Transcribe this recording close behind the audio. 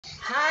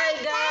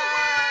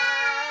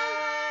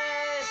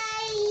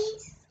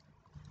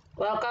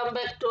Welcome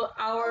back to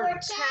our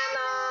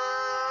channel.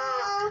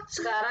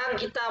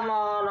 Sekarang kita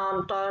mau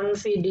nonton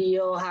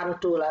video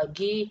hantu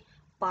lagi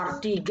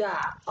part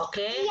 3,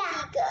 oke?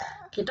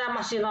 Kita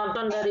masih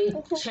nonton dari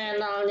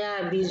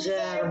channelnya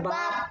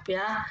BizzareBub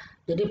ya.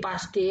 Jadi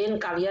pastiin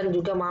kalian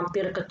juga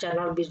mampir ke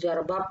channel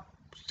BizzareBub,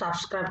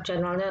 subscribe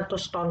channelnya,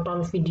 terus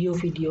tonton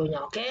video-videonya,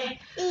 oke?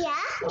 Iya.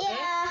 Oke.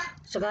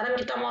 Sekarang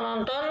kita mau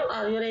nonton.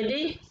 Are you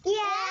ready?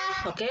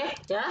 Iya. Oke,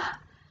 ya.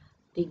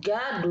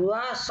 3, 2,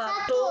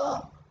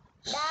 1.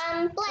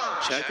 Dan play.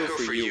 Chaco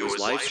for You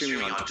is live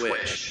streaming on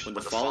Twitch when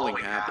the following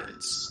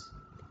happens.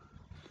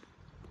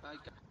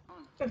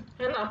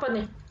 Apa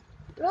nih?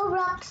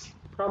 Roblox.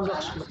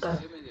 Roblox bukan.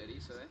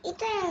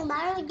 Itu yang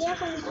baru, dia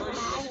punya yang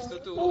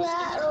baru.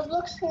 Enggak,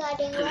 Roblox nggak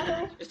ada yang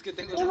baru.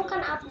 Ini bukan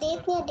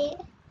update-nya, deh.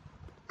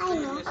 I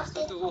know,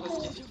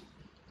 update-nya.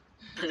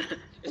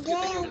 Dia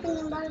yang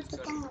punya baru,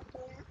 kita nggak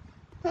punya.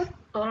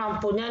 Oh,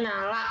 lampunya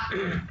nyala.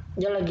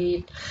 Dia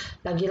lagi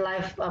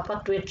live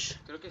apa Twitch.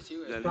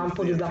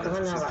 Lampu di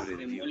belakangnya nyala.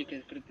 Di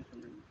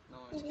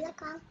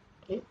belakang.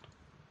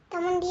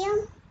 Temen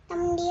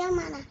dia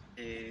mana?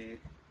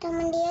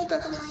 Temen dia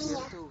juga main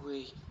ya.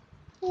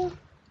 Iya.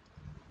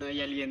 ¿No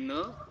hay alguien,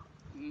 no?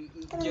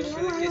 Temen dia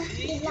mana?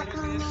 Di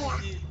belakangnya ya.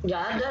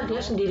 Nggak ada, dia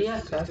sendirian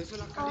kan.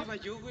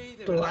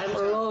 Tuh, I'm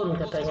alone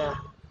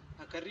katanya.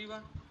 Acá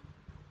arriba.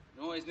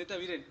 No, es neta,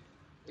 miren.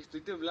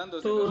 Estoy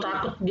temblando. Tuh,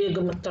 takut dia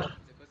gemeter.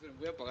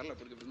 Voy a apagarla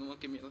porque no,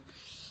 qué miedo.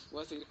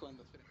 Voy a seguir jugando,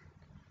 espera.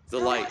 The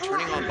light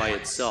turning on by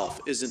itself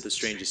isn't the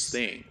strangest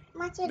thing.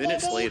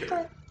 Minutes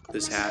later,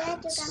 this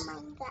happens.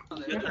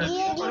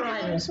 Dia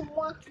diem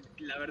semua.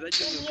 La verdad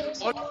Dia diem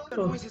semua.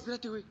 no,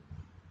 espérate, güey.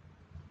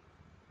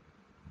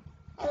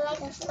 I like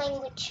this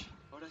language.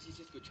 Ahora sí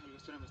se escuchó algo.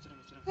 Espérame.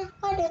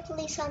 Ada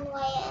tulisan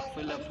YN.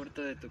 ¿Fue la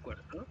puerta de tu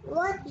cuarto?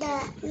 What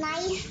the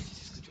nice?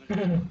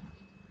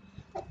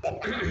 What the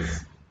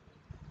nice?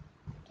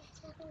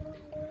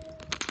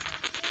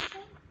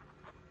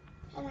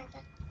 Oh my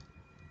god.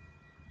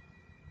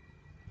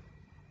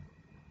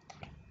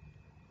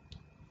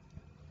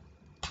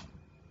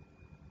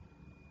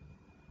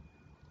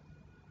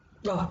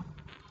 Loh,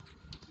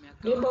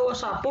 dia bawa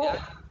sapu.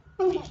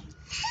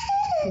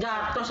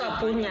 Jatuh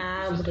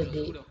sapunya,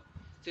 berarti.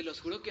 Se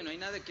los juro que no hay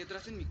nada aquí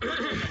atrás en mi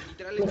cuarto.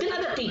 Literal. Mungkin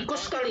ada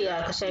tikus kali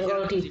ya,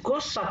 kesenggol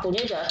tikus,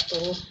 sapunya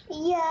jatuh.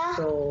 Iya.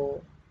 Tuh.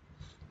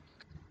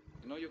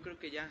 No, yo creo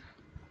que ya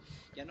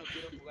no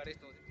quiero jugar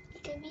esto.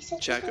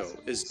 Chaco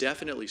is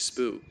definitely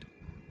spooked.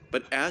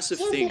 But as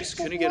if things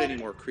couldn't get any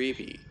more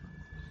creepy,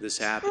 this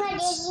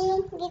happens.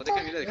 No te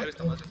cambies de dejar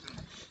esta madre.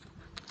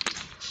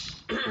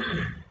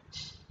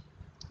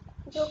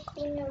 Go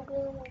clean your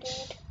room,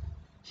 dude.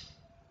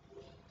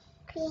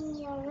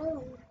 Clean your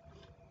room.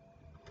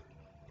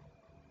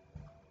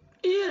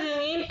 Iya, dia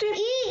ngintip.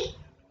 Ih.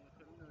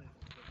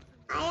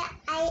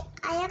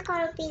 Ayah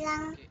kalau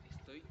bilang,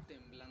 Estoy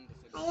temblando.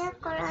 ayah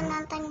kalau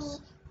nonton nih,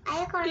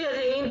 ayah kalau Dia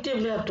ngintip,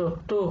 lihat tuh.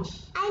 Tuh.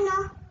 I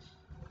know.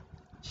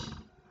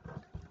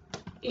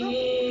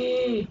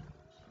 Ih.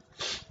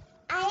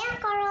 Ayah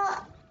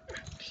kalau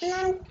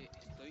nonton.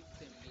 Estoy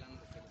temblando,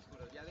 se los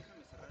juro. Ya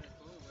déjame cerrar el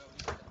juego, voy a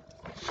abrir.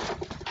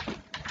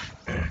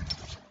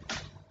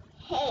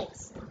 Hey.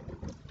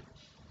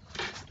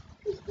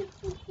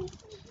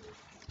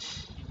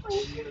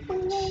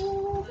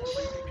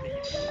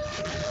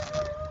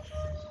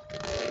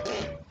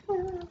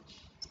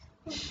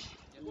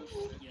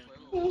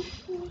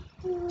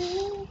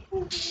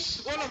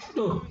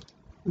 Tuh,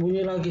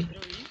 bunyi lagi.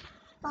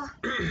 Oh.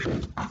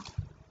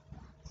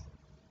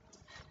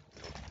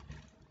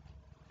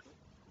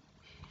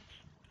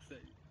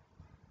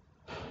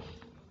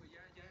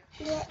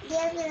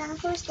 Dia bilang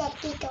who's that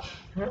gitu.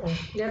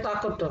 Dia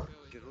takut tuh.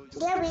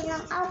 Dia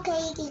bilang oke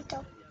gitu.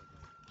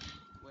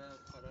 Voy a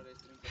parar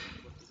esto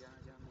porque ya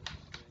me más.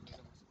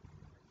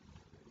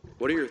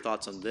 What are your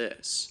thoughts on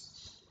this?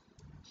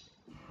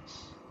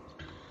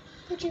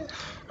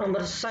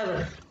 Nomor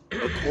 7.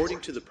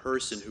 According to the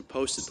person who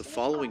posted the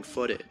following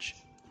footage,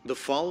 the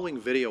following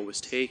video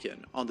was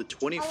taken on the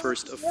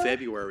 21st of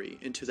February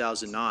in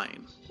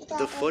 2009.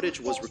 The footage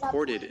was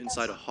recorded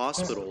inside a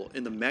hospital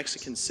in the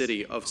Mexican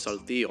city of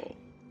Saltillo.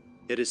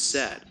 It is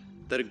said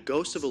that a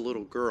ghost of a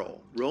little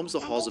girl roams the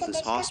halls of this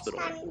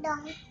hospital.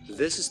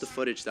 This is the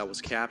footage that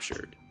was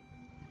captured.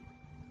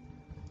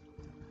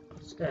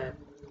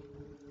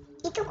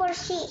 Itu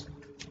kursi.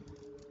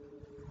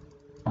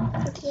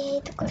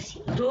 Iya, itu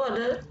kursi. Tuh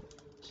ada.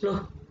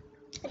 Loh,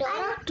 Ada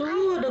orang. tuh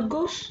ada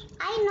ghost.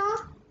 I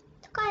know.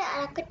 Itu kayak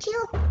anak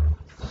kecil.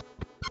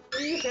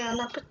 Ih,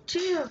 kayak anak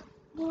kecil.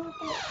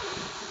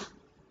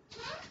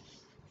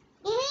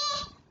 Ini.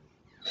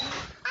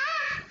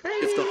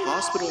 If the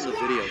hospital in the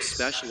video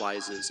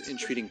specializes in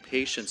treating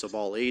patients of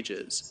all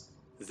ages,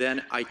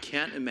 then I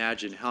can't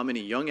imagine how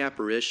many young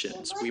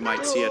apparitions we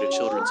might see at a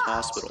children's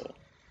hospital.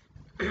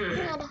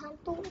 Ini ada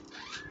hantu.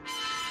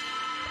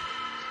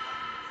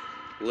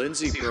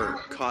 Lindsay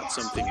Burke caught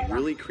something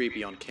really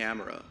creepy on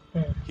camera.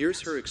 Here's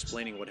her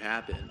explaining what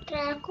happened.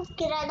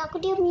 Kirain aku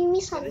dia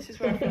mimisan.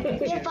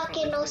 Dia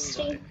pakai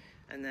nose ring.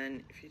 And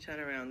then if you turn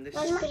around, this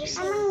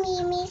Emang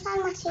mimisan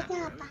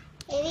maksudnya apa?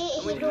 Jadi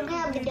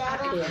hidungnya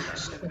berdarah.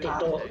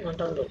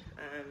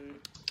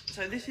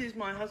 So this is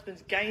my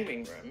husband's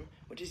gaming room,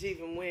 which is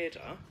even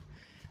weirder.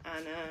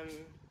 And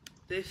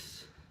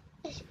this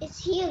Is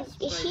he a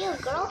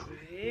girl?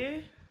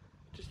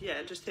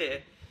 here, just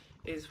here,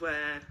 is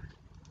where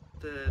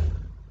the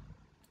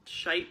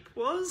shape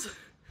was.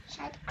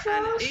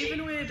 And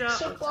even weirder,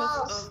 on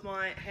top of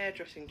my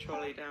hairdressing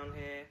trolley down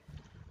here.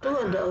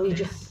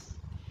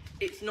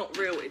 It's not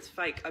real, it's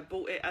fake. I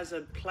bought it as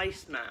a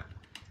placemat.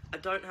 I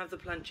don't have the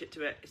planchet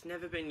to it. It's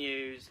never been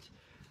used.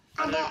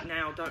 I don't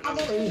know what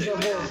to do.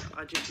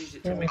 I just use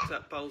it to mix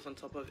up bowls on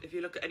top of. If you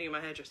look at any of my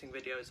hairdressing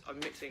videos, I'm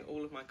mixing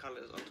all of my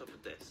colours on top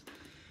of this.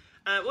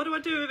 What do I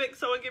do with it?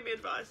 Someone give me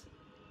advice.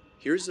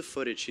 Here's the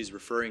footage she's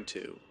referring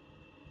to.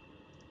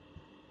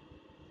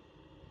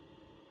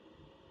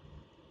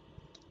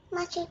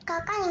 Maksud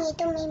kakak yang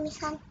itu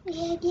mimisan.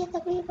 Iya dia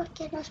tapi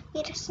pakai nose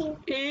piercing.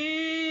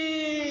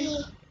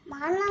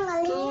 Mana nggak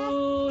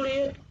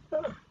lihat?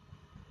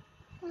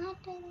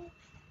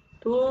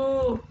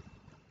 Tuh.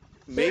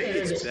 Maybe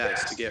it's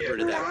best to get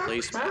rid of that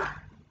placemat.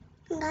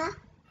 Enggak.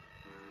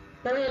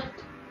 Lihat,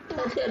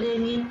 masih ada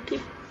yang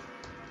ngintip.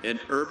 An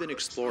urban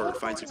explorer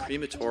finds a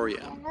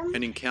crematorium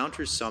and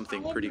encounters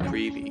something pretty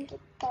creepy.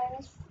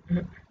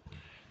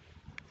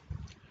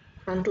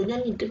 Hantunya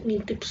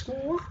ngintip-ngintip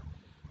semua.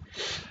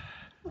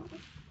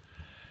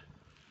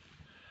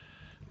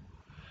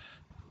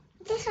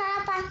 Itu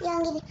suara apa? Yang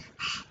gini.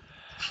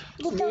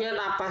 Gitu. Dia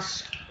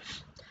napas.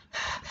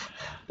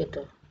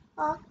 Gitu.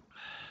 Oh.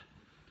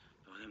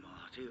 我的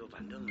妈，这个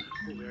板凳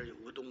后边有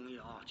个东西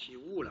啊，起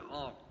雾了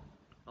啊！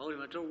老铁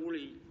们，这屋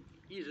里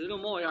一直都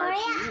冒烟，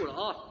起雾了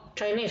啊！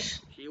 Chinese.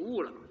 起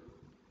雾了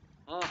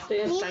啊！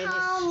 Chinese.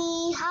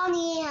 你好。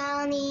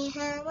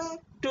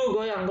 Tuh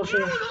goyang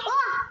kursinya.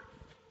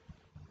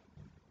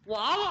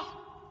 娃娃，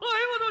哎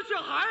呦我的小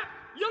孩，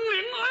英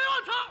灵，哎呦我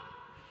操！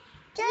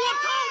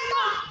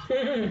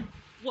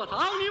我操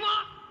你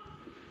妈！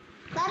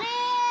 Lari.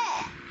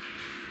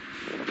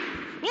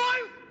 哎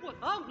呦我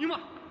操你妈！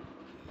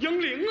英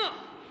灵啊，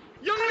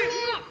英灵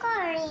啊！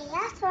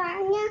 Korea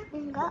suaranya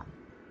enggak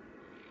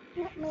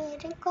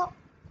mirip kok.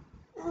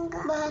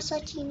 Enggak bahasa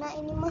Cina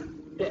ini mah.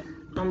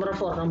 Number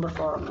 4.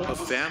 A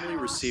family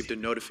received a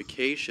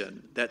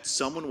notification that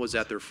someone was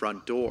at their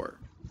front door.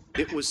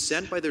 It was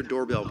sent by their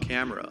doorbell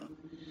camera,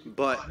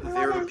 but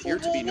there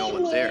appeared to be no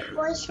one there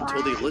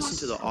until they listened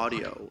to the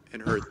audio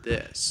and heard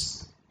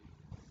this.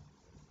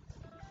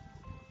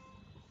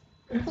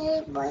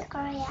 Mirip boy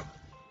Korea.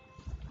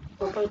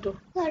 Apa itu?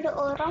 Gak ada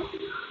orang.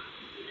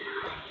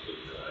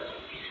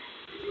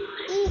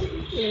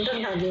 Intan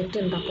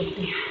ngagetin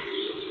takutnya.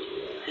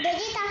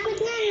 Jadi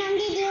takutnya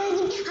nanti dia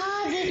gini, gitu.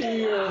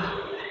 Iya.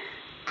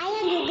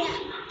 Ayah juga.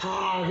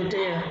 Gitu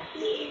ya.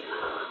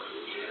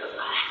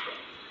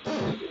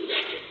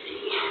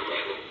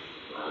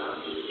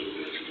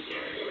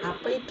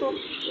 Apa itu?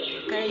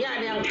 Kayaknya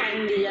ada yang prank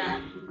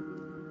dia.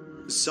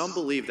 Some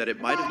believe that it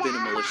might have been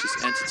a malicious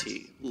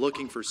entity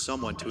looking for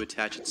someone to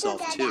attach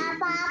itself to.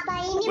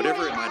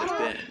 Whatever it might have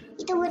been,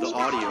 the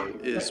audio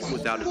is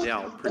without a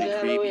doubt pretty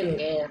creepy.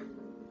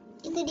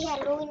 Itu di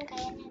Halloween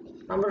kayaknya.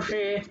 Number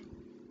 3.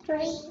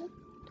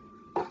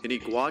 In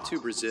Iguatu,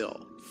 Brazil,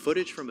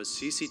 footage from a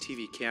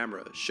CCTV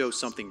camera shows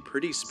something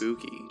pretty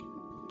spooky.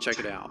 Check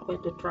it out. Apa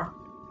itu truck?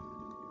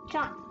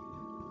 Truck.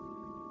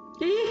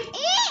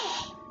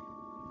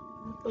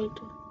 Apa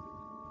itu?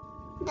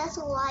 That's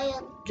a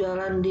lion.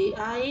 Jalan di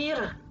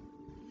air.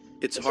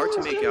 It's hard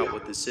to make out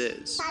what this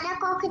is, Ada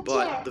kok kecil.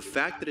 but the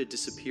fact that it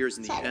disappears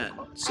in the end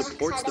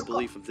supports the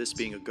belief of this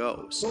being a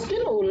ghost.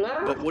 Mungkin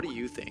ular. But what do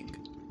you think?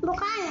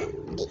 Bukan.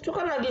 Itu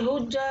kan lagi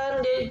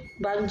hujan, dia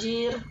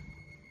banjir.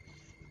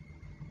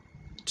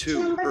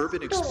 Two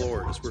urban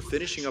explorers were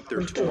finishing up their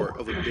tour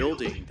of a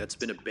building that's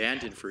been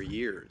abandoned for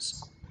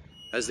years.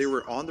 As they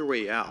were on their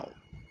way out,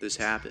 this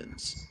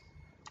happens.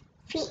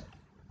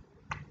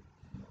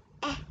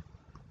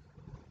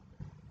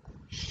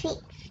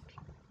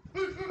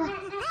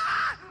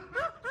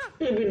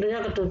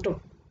 Pintunya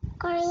ketutup.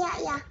 Korea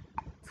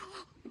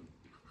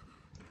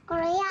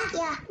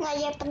ya, nggak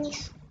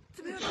Japanese.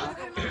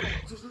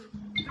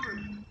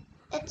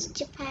 It's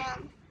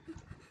Japan.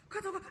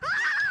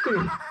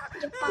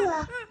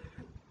 Jepang.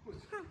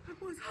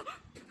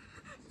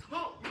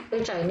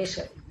 Ini Chinese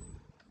ya?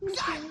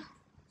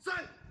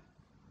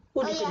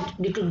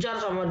 Dikejar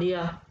sama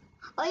dia.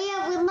 Oh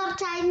iya benar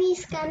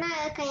Chinese karena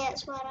kayak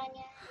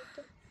suaranya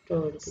itu.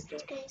 Tuh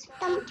dikejar.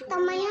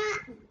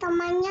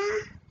 Temannya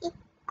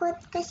ikut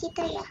ke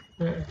situ ya.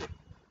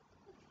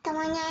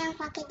 Temannya yang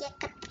pakai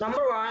jaket. Number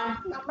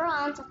 1.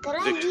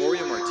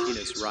 Victoria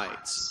Martinez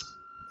writes,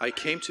 I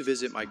came to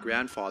visit my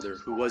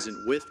grandfather who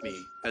wasn't with me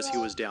as he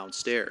was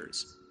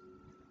downstairs.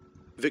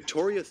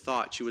 Victoria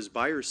thought she was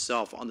by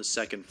herself on the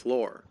second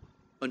floor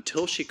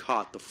until she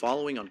caught the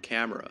following on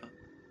camera.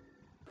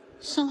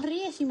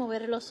 Sonríe sin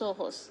mover los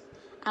ojos.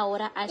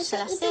 Ahora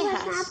alza las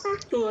cejas.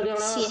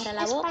 Cierra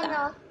la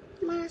boca.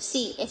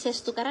 Sí, esa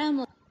es tu cara.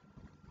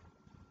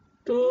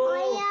 Tuh.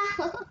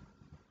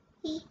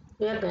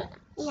 Lihat nggak?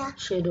 Iya.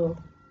 Shadow.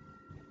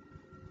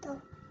 Tuh.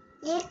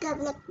 Lihat gak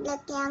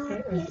black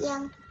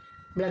yang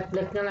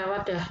Black-blacknya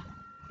lewat ya.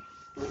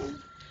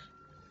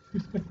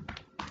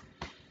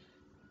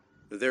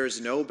 There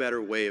is no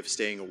better way of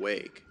staying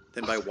awake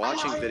than by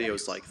watching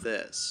videos like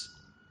this.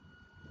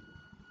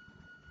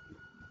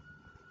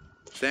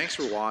 Thanks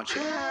for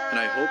watching, and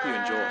I hope you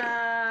enjoy.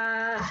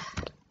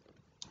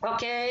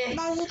 Oke,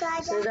 dan gitu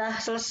aja. sudah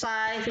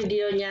selesai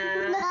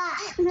videonya.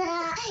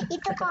 Nah,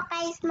 itu kok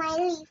kayak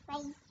smiley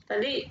face.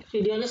 Tadi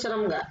videonya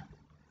serem nggak?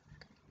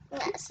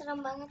 Nggak serem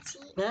banget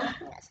sih. Hah?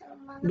 Nggak serem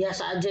banget.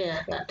 Biasa aja ya,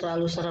 nggak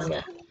terlalu serem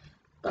ya.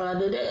 Kalau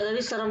Dede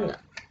tadi serem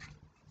nggak?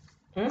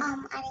 Ada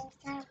yang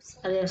serem sih.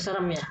 Ada yang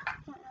serem ya?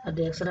 Ada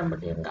yang serem,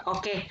 ada yang enggak.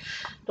 Oke,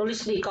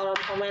 tulis di kolom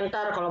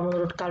komentar kalau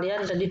menurut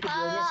kalian tadi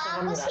videonya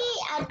serem Aku nggak? sih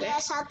ada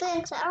satu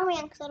yang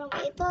serem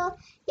itu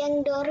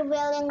yang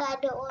doorbell yang nggak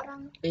ada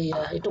orang.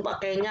 Iya, itu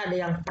pakainya ada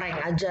yang prank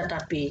aja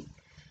tapi.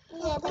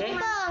 Iya, tapi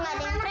kalau nggak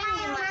ada yang prank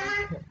gimana?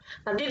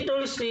 Nanti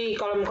tulis di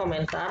kolom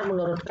komentar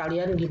menurut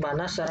kalian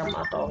gimana, serem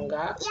atau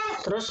enggak.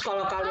 Terus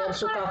kalau kalian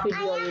suka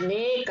video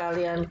ini,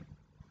 kalian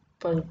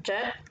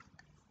pencet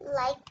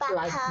like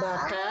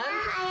button,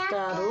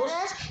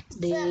 terus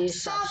di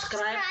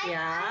subscribe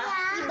ya.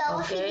 Di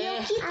bawah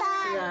video kita.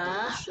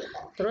 Ya.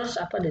 Terus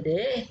apa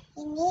Dede?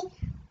 Ini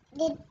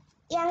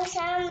yang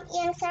serem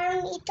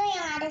itu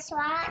yang ada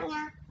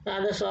suaranya. Yang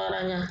ada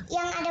suaranya.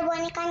 Yang ada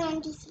bonekanya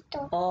di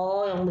situ.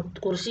 Oh, yang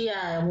kursi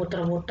ya, yang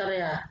muter-muter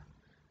ya.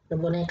 Ada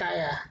boneka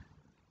ya.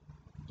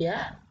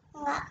 Ya?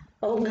 Enggak.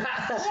 Oh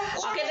enggak.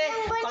 Oke deh,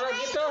 kalau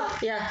gitu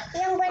ya.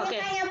 Yang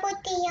bonekanya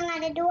putih yang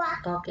ada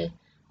 2.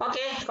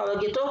 Oke, kalau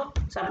gitu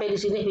sampai di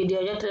sini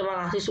videonya.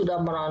 Terima kasih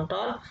sudah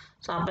menonton.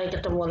 Sampai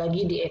ketemu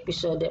lagi di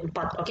episode 4,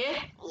 oke?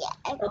 Iya.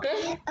 Oke?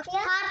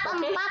 Part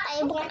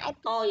 4 bukan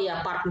episode. Oh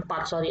iya, part 4,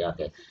 sorry,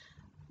 oke.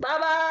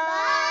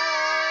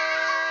 Bye-bye.